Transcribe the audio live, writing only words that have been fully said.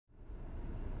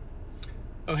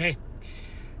Oh, hey.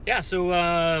 Yeah,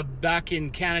 so back in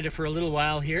Canada for a little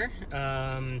while here.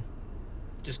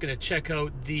 Just gonna check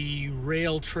out the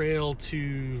rail trail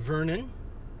to Vernon.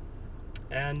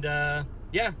 And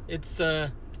yeah, it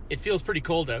feels pretty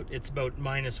cold out. It's about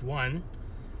 -1.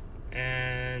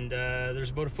 And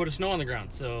there's about a foot of snow on the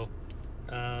ground. So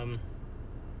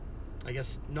I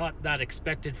guess not that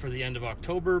expected for the end of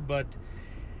October, but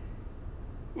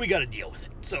we gotta deal with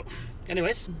it. So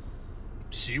anyways,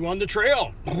 see you on the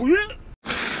trail.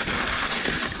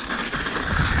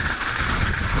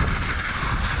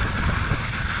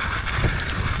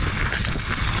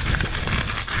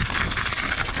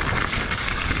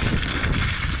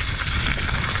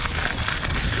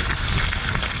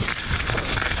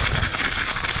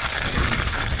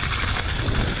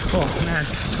 Oh man,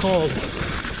 it's cold.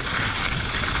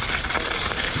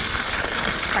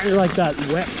 Kind of like that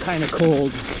wet kind of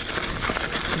cold.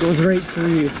 It goes right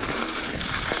through you.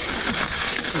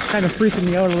 It's kind of freaking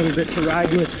me out a little bit to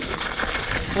ride with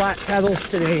flat pedals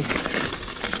today.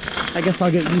 I guess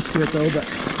I'll get used to it though, but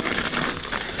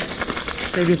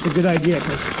maybe it's a good idea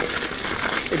because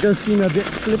it does seem a bit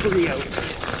slippery out.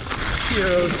 Here,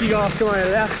 we'll see off to my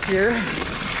left here,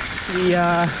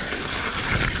 the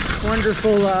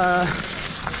wonderful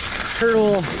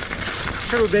Turtle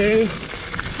Bay. I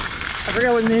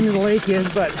forgot what the name of the lake is,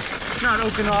 but it's not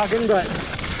Okanagan, but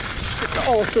it's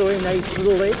also a nice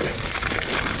little lake.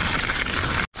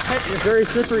 It's very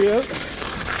slippery out,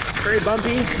 very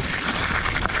bumpy.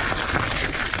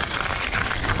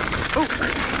 Oh,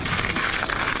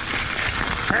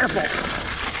 careful.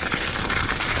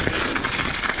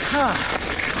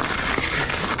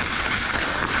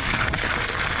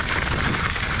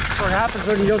 What happens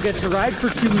when you don't get to ride for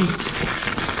 2 weeks.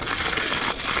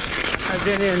 I've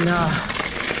been in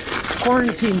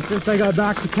quarantine since I got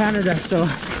back to Canada, so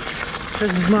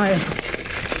this is my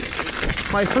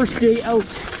first day out.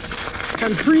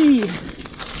 I'm free.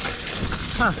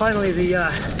 Finally the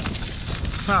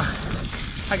I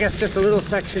guess just a little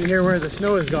section here where the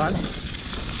snow is gone.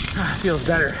 Feels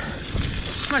better.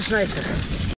 Much nicer.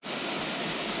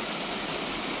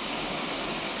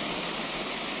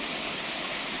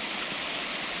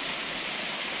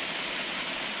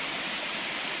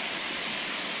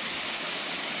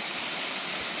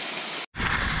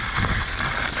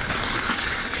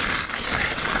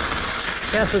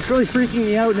 Yeah, so it's really freaking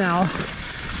me out now,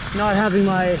 not having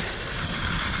my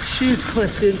shoes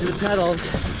clipped into the pedals.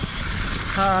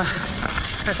 I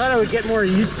thought I would get more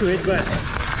used to it, but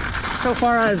so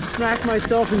far I've smacked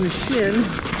myself in the shin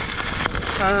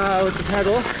with the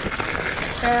pedal,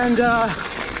 and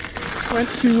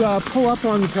went to pull up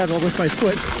on the pedal with my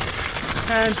foot,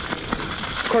 and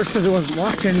of course because it wasn't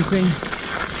locked to anything,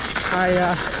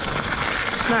 I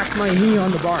smacked my knee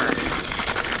on the bar.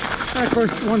 And of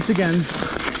course, once again,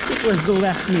 it was the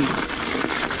left knee.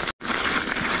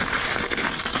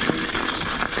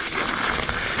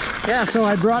 Yeah, so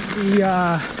I brought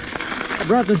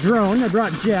the drone. I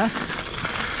brought Jeff,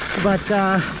 but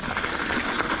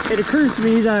it occurs to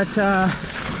me that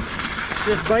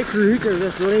this bike route, or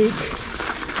this lake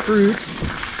route,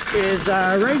 is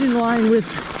right in line with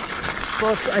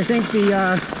both, I think,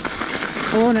 the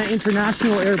Kelowna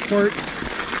International Airport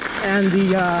and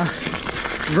the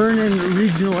Vernon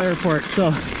Regional Airport.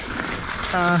 So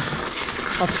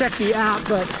I'll check the app,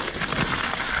 but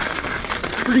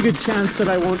pretty good chance that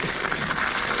I won't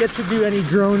get to do any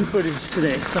drone footage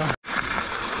today. So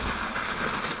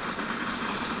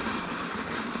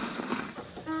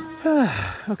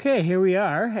okay, here we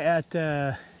are at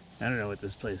I don't know what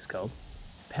this place is called.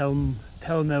 Pelme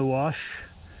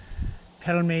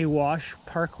Wash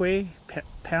Parkway,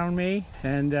 Pelme,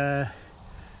 and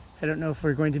I don't know if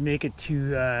we're going to make it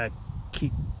to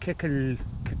Kikuli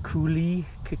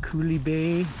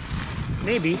Bay.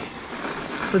 Maybe.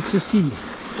 Let's just see.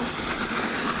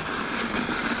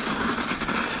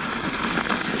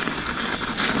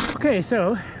 Okay,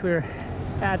 so we're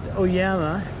at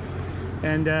Oyama,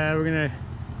 and we're gonna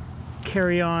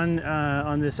carry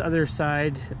on this other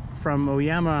side from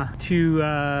Oyama to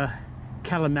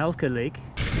Kalamalka Lake.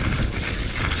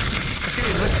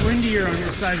 Okay, much windier on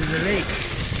this side of the lake.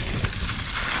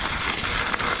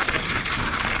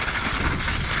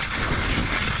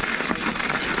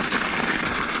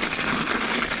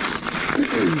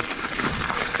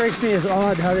 Strikes me as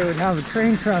odd how they would have a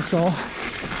train trestle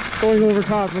going over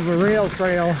top of a rail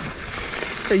trail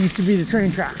that used to be the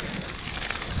train track.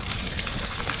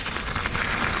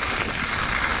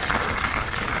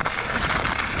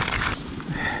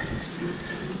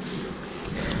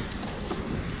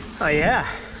 Oh yeah,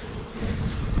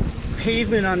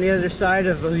 pavement on the other side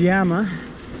of Oyama.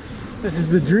 This is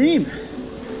the dream.